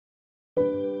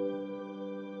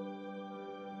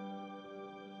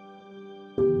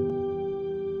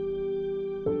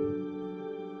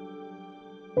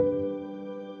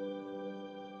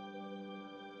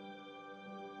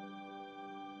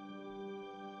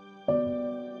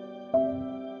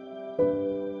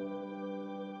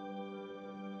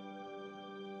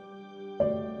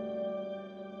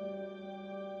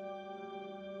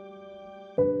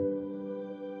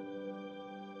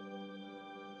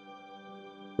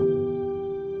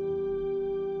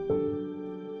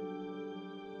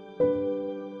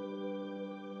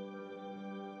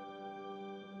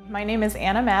My name is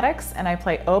Anna Maddox and I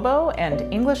play oboe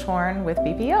and English horn with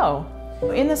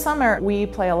BPO. In the summer, we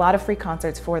play a lot of free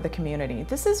concerts for the community.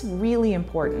 This is really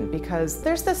important because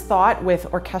there's this thought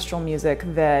with orchestral music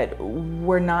that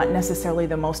we're not necessarily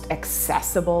the most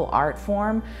accessible art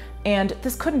form, and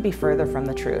this couldn't be further from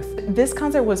the truth. This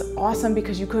concert was awesome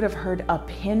because you could have heard a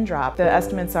pin drop. The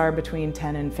estimates are between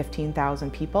 10 and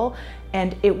 15,000 people,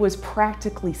 and it was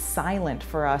practically silent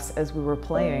for us as we were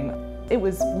playing. It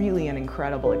was really an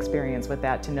incredible experience with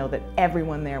that, to know that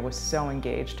everyone there was so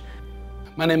engaged.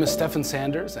 My name is Stephen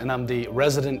Sanders, and I'm the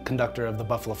resident conductor of the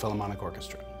Buffalo Philharmonic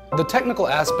Orchestra. The technical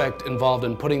aspect involved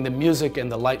in putting the music and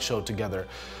the light show together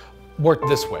worked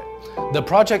this way. The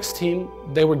projects team,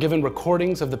 they were given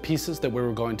recordings of the pieces that we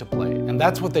were going to play, and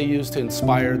that's what they used to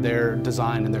inspire their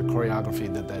design and their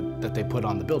choreography that they put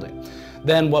on the building.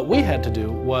 Then what we had to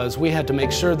do was we had to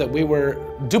make sure that we were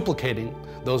duplicating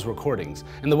those recordings.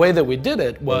 And the way that we did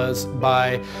it was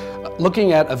by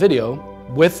looking at a video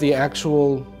with the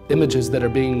actual images that are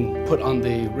being put on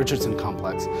the Richardson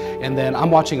complex, and then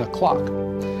I'm watching a clock.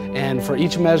 And for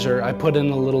each measure, I put in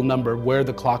a little number where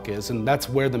the clock is, and that's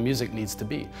where the music needs to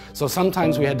be. So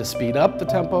sometimes we had to speed up the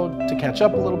tempo to catch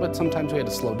up a little bit, sometimes we had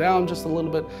to slow down just a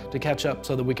little bit to catch up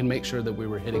so that we can make sure that we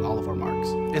were hitting all of our marks.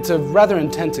 It's a rather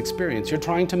intense experience. You're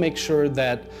trying to make sure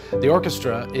that the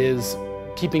orchestra is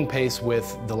keeping pace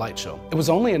with the light show. It was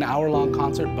only an hour-long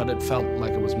concert, but it felt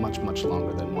like it was much, much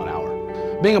longer than 1 hour.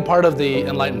 Being a part of the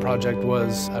enLIGHTen project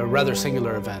was a rather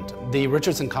singular event. The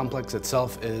Richardson complex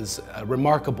itself is a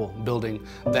remarkable building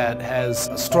that has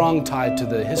a strong tie to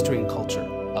the history and culture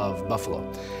of Buffalo.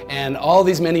 And all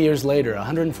these many years later,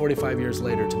 145 years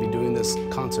later, to be doing this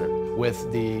concert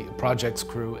with the project's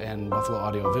crew and Buffalo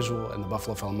Audio Visual and the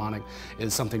Buffalo Philharmonic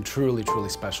is something truly, truly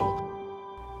special.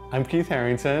 I'm Keith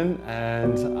Harrington,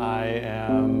 and I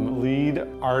am lead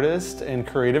artist and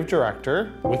creative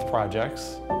director with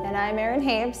projects. And I'm Erin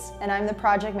Habes, and I'm the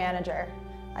project manager.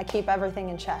 I keep everything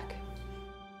in check.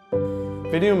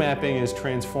 Video mapping is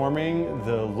transforming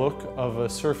the look of a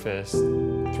surface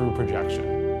through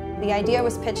projection. The idea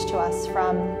was pitched to us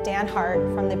from Dan Hart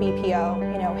from the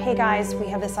BPO. You know, hey guys, we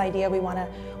have this idea. We want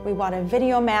a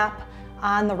video map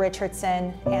on the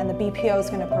Richardson, and the BPO is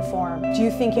going to perform. Do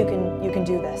you think you can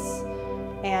do this?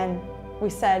 And we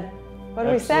said, what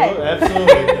did we say?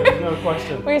 Absolutely, no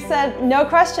question. We said, no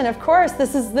question, of course.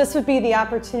 This would be the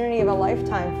opportunity of a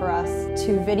lifetime for us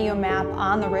to video map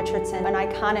on the Richardson, an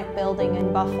iconic building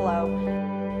in Buffalo.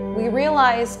 We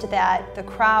realized that the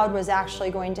crowd was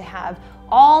actually going to have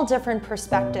all different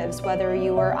perspectives, whether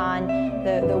you were on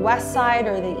the west side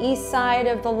or the east side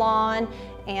of the lawn.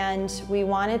 And we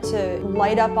wanted to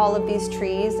light up all of these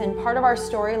trees, and part of our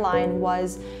storyline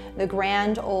was the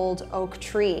grand old oak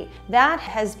tree. That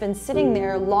has been sitting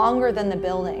there longer than the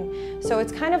building. So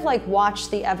it's kind of like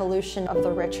watch the evolution of the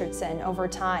Richardson over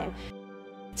time.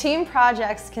 Team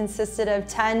projects consisted of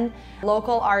 10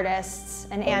 local artists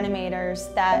and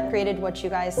animators that created what you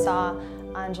guys saw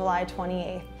on July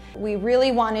 28th. We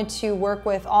really wanted to work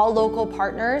with all local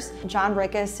partners. John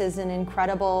Rickus is an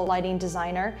incredible lighting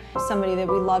designer, somebody that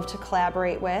we love to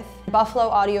collaborate with. Buffalo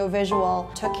Audio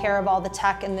Visual took care of all the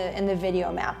tech and the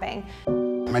video mapping.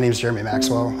 My name is Jeremy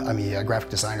Maxwell. I'm a graphic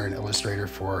designer and illustrator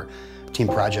for Team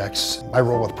Projects. My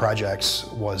role with Projects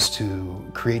was to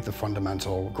create the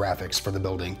fundamental graphics for the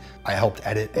building. I helped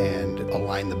edit and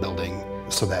align the building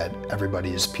so that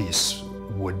everybody's piece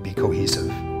would be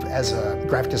cohesive. As a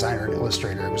graphic designer and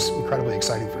illustrator, it was incredibly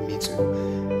exciting for me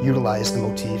to utilize the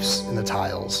motifs and the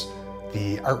tiles,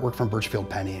 the artwork from Birchfield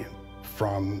Penny,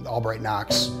 from Albright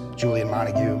Knox, Julian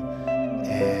Montague,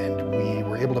 and we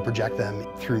were able to project them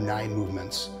through 9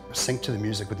 movements, sync to the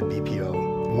music with the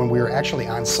BPO. When we were actually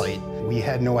on site, we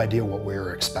had no idea what we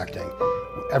were expecting.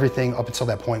 Everything up until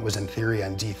that point was in theory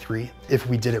on D3. If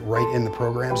we did it right in the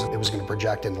programs, it was going to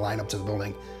project and line up to the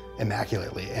building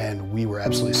immaculately, and we were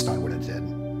absolutely stunned when it did.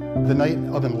 The night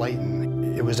of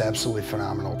enLIGHTen, it was absolutely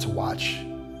phenomenal to watch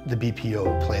the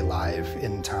BPO play live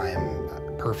in time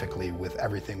perfectly with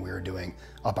everything we were doing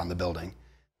up on the building.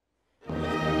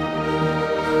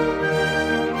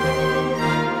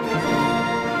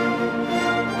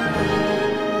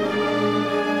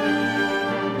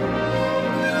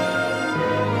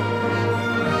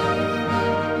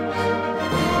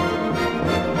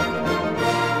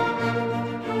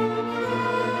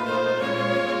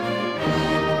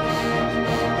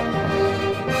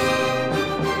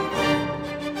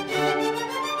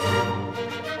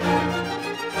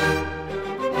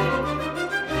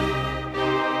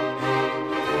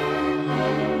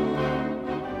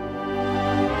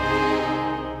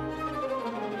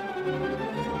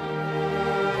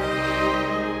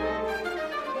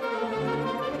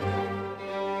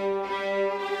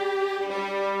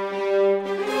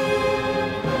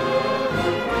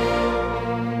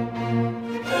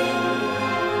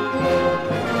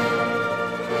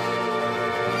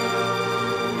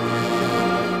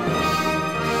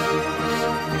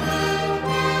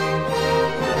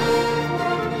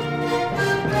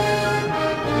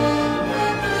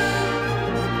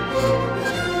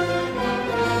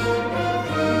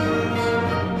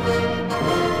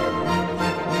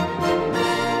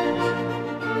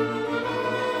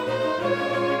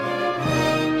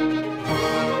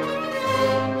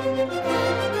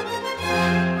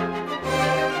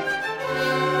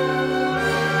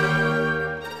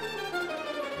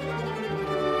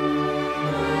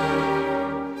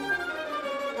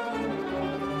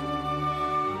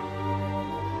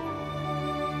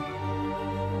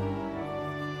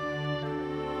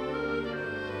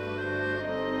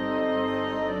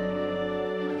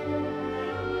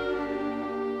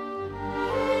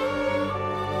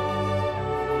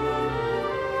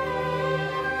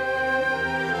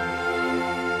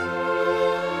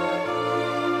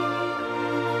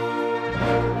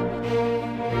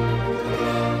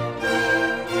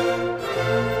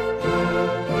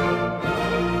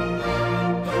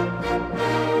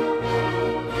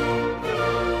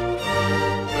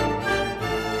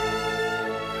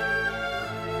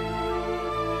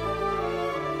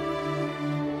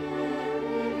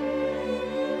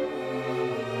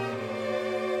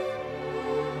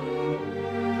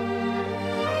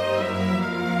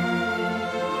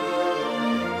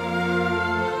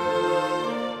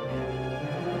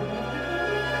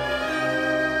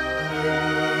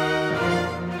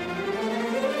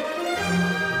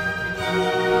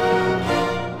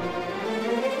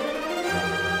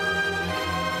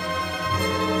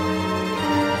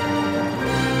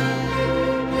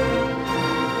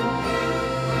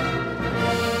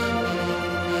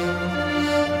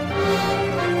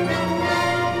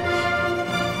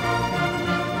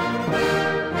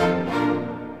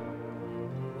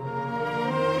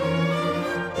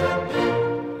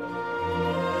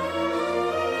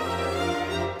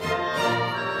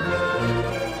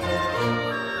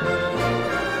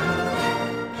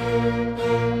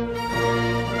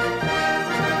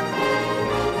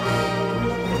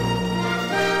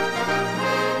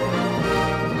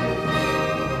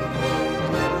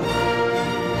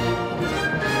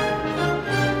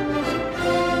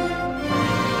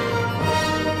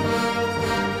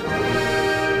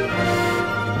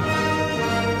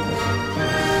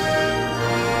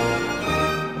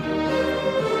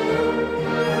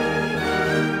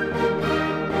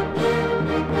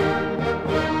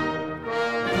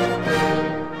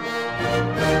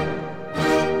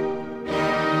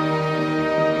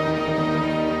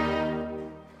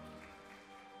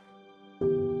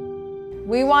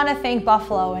 We want to thank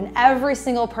Buffalo and every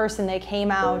single person that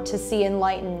came out to see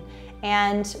enLIGHTen,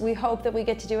 and we hope that we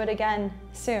get to do it again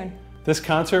soon. This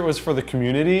concert was for the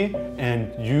community,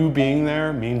 and you being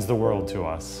there means the world to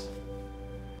us.